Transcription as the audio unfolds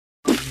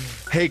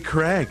Hey,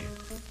 Craig,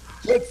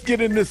 let's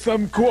get into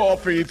some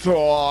coffee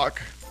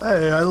talk.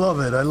 Hey, I love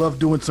it. I love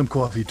doing some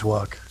coffee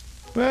talk.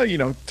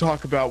 Well,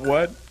 talk about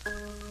what?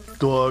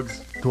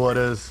 Dogs,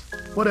 daughters,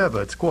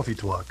 whatever. It's coffee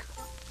talk.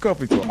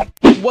 Coffee talk.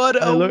 What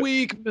Hey, a look-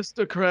 week,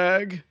 Mr.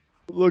 Craig.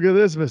 Look at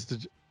this,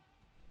 Mr.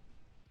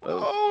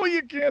 Oh,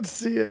 you can't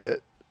see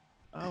it.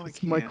 Oh,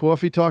 It's my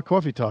coffee talk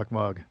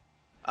mug.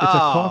 It's a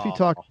coffee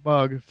talk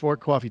mug for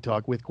coffee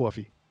talk with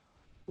coffee.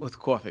 with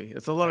coffee.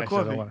 It's a lot of Actually, I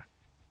don't coffee. wanna-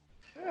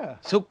 Yeah.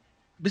 So,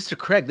 Mr.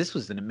 Craig, this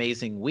was an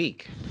amazing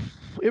week.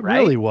 It Right?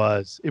 really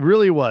was. It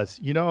really was.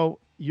 Your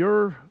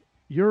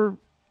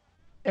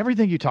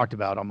everything you talked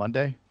about on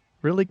Monday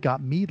really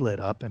got me lit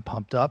up and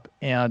pumped up,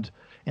 and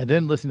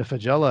then listening to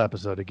Fagella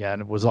episode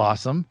again was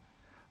awesome.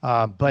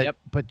 But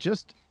Yep.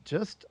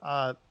 just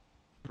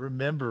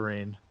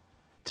remembering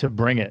to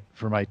bring it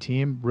for my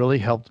team really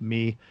helped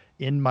me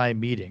in my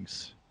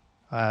meetings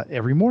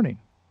every morning.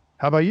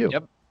 How about you?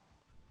 Yep.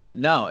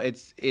 No,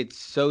 it's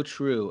so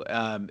true.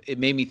 It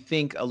made me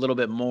think a little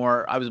bit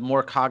more. I was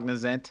more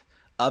cognizant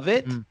of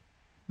it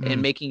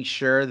and making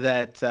sure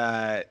that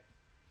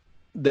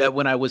that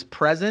when I was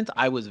present,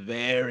 I was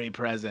very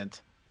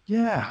present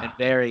Yeah. and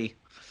very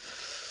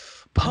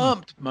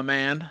pumped, my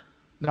man.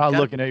 Not Gotta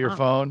looking be at your pumped.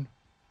 phone,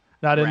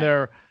 not in Right.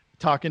 there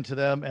talking to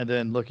them, and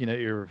then looking at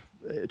your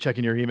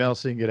checking your email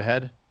so you can get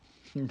ahead.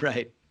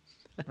 Right.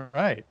 All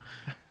right.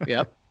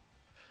 Yep.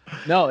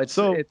 No, it's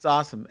So- it's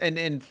awesome,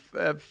 and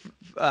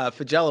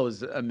Fagella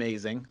was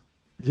amazing.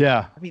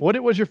 Yeah. mean-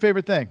 What was your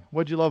favorite thing?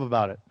 What'd you love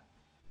about it?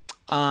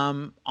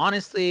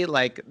 Honestly,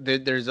 like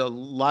there's a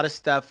lot of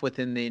stuff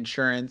within the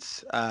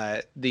insurance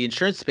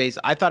space.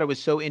 I thought it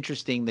was so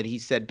interesting that he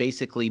said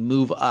basically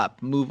move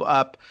up,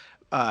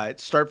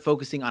 start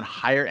focusing on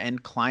higher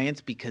end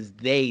clients because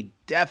they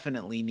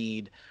definitely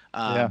need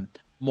Yeah.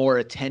 more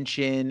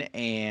attention,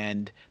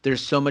 and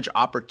there's so much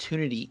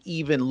opportunity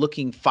even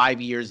looking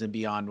 5 years and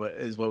beyond, what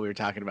we were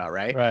talking about,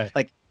 right? Right.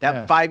 Like that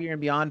Yeah. 5 year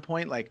and beyond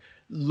point, like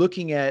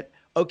looking at,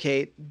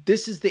 okay,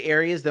 this is the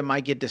areas that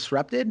might get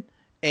disrupted,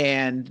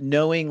 and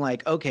knowing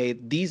like, okay,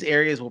 these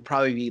areas will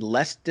probably be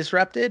less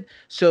disrupted.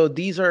 So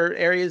these are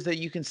areas that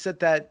you can set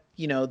that,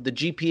 the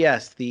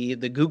GPS, the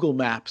Google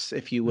Maps,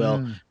 if you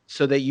will,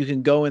 so that you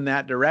can go in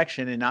that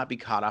direction and not be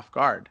caught off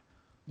guard.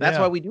 That's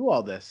Yeah. why we do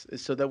all this,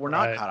 is so that we're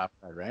not Right. caught off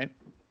guard, right?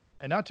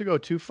 And not to go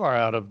too far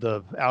out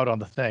on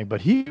the thing, but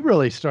he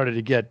really started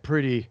to get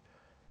pretty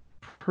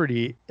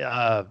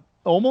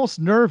almost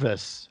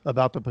nervous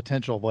about the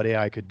potential of what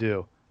AI could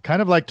do.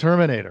 Kind of like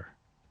Terminator.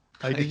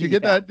 Like, did you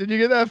get Yeah. that? Did you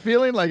get that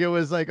feeling? Like it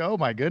was like, oh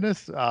my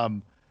goodness.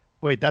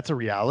 Wait, that's a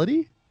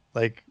reality?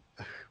 Like,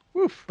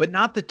 woof. But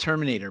not the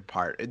Terminator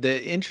part.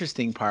 The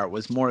interesting part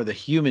was more the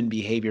human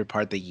behavior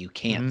part that you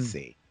can't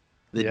see.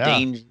 The Yeah.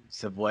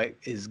 dangers of what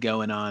is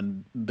going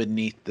on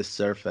beneath the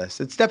surface.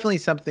 It's definitely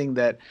something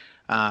that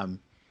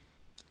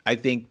I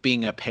think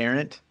being a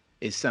parent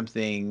is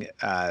something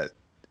to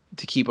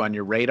keep on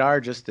your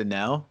radar, just to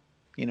know.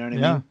 You know what I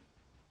Yeah. mean?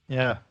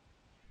 Yeah.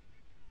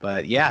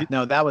 But yeah,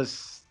 no, that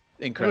was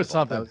It incredible. was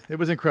something. It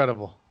was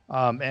incredible.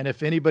 And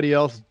if anybody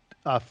else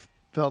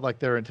felt like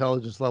their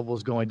intelligence level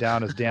was going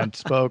down as Dan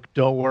spoke,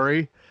 don't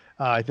worry.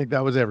 I think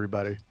that was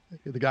everybody.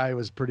 The guy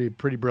was pretty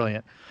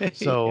brilliant.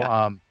 So,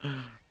 Yeah.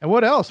 and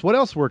what else? What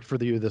else worked for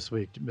you this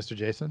week, Mr.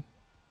 Jason?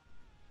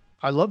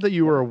 I love that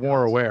you were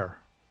more aware.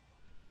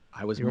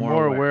 I was You're more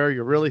more aware. aware.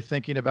 You're really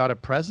thinking about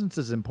it. Presence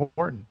is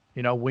important.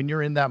 When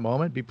you're in that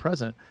moment, be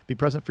present. Be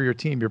present for your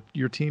team.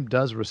 Your team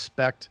does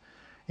respect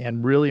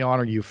and really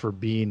honor you for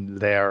being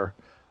there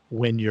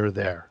when you're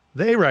there.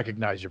 They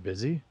recognize you're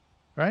busy,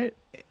 right?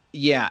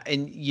 Yeah,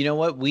 and you know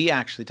what? We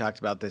actually talked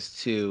about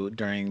this too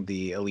during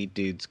the Elite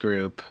Dudes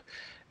group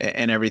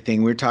and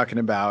everything. We are talking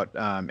about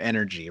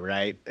energy,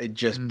 right?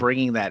 Just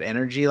bringing that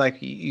energy, like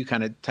you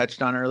kind of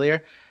touched on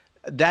earlier.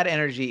 That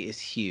energy is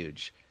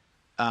huge.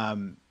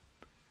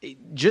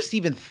 Just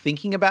even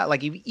thinking about,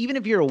 like, even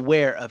if you're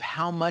aware of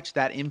how much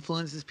that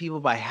influences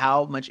people by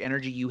how much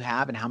energy you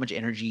have and how much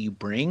energy you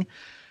bring,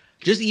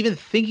 just even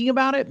thinking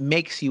about it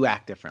makes you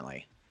act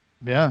differently.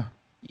 Yeah.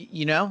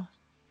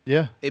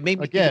 Yeah. It made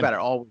me think Again, about it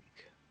all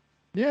week.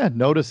 Yeah,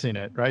 noticing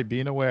it, right?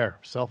 Being aware,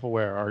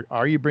 self-aware.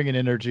 Are you bringing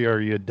energy or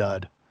are you a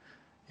dud?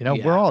 We're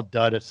Yeah. all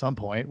dud at some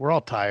point. We're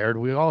all tired.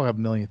 We all have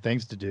a million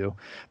things to do,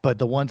 but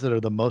the ones that are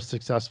the most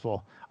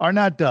successful are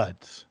not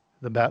duds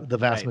the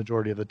vast Right.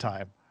 majority of the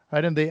time,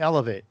 right? And they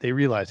elevate. They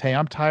realize, hey,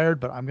 I'm tired,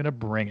 but I'm going to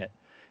bring it.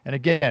 And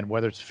again,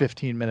 whether it's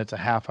 15 minutes, a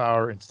half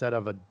hour instead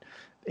of an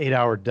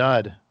 8-hour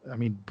dud, I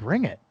mean,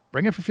 bring it.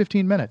 Bring it for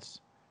 15 minutes.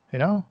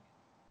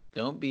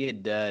 Don't be a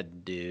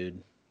dud,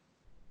 dude.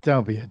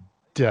 Don't be a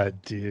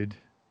dud, dude.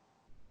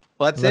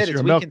 Well, that's Unless it. you're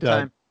It's a milk weekend dud.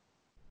 time.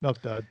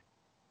 Milk dud.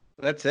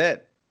 That's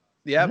it.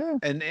 Yep. Yeah,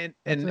 and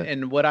that's it.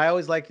 and what I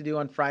always like to do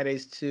on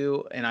Fridays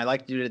too, and I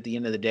like to do it at the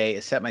end of the day,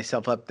 is set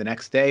myself up the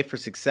next day for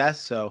success.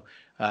 So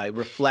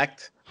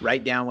reflect,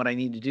 write down what I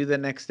need to do the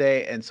next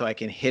day, and so I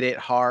can hit it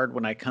hard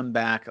when I come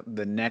back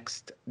the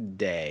next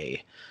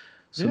day.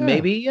 So Yeah.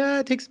 maybe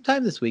take some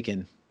time this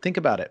weekend. Think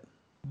about it.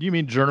 Do you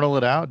mean journal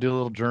it out? Do a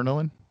little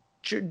journaling?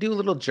 do a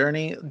little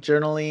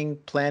journaling,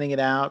 planning it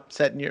out,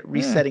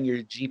 resetting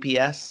your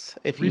GPS,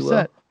 if you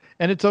will.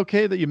 And it's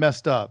okay that you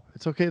messed up.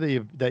 It's okay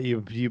that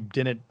you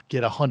didn't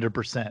get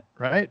 100%,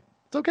 right?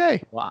 It's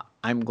okay. Well,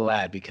 I'm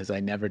glad because I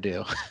never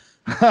do.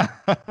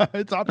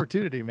 It's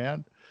opportunity,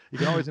 man. You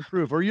can always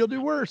improve, or you'll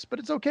do worse, but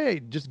it's okay.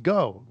 Just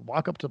go,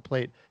 walk up to the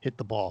plate, hit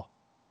the ball.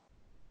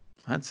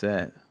 That's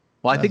it.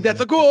 Well, I think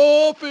that's a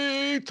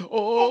coffee talk.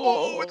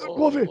 Oh, it's a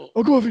coffee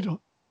talk.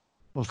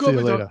 We'll see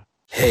you later.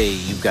 Hey,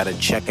 you've got to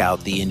check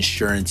out the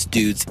Insurance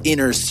Dudes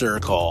Inner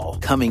Circle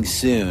coming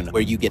soon,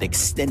 where you get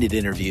extended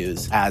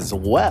interviews as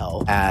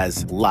well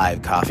as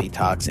live coffee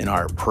talks in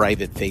our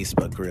private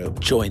Facebook group.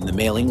 Join the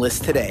mailing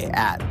list today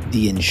at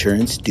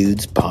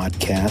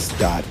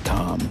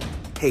theinsurancedudespodcast.com.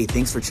 Hey,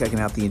 thanks for checking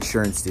out the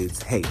Insurance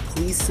Dudes. Hey,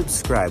 please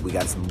subscribe. We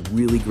got some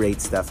really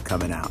great stuff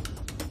coming out.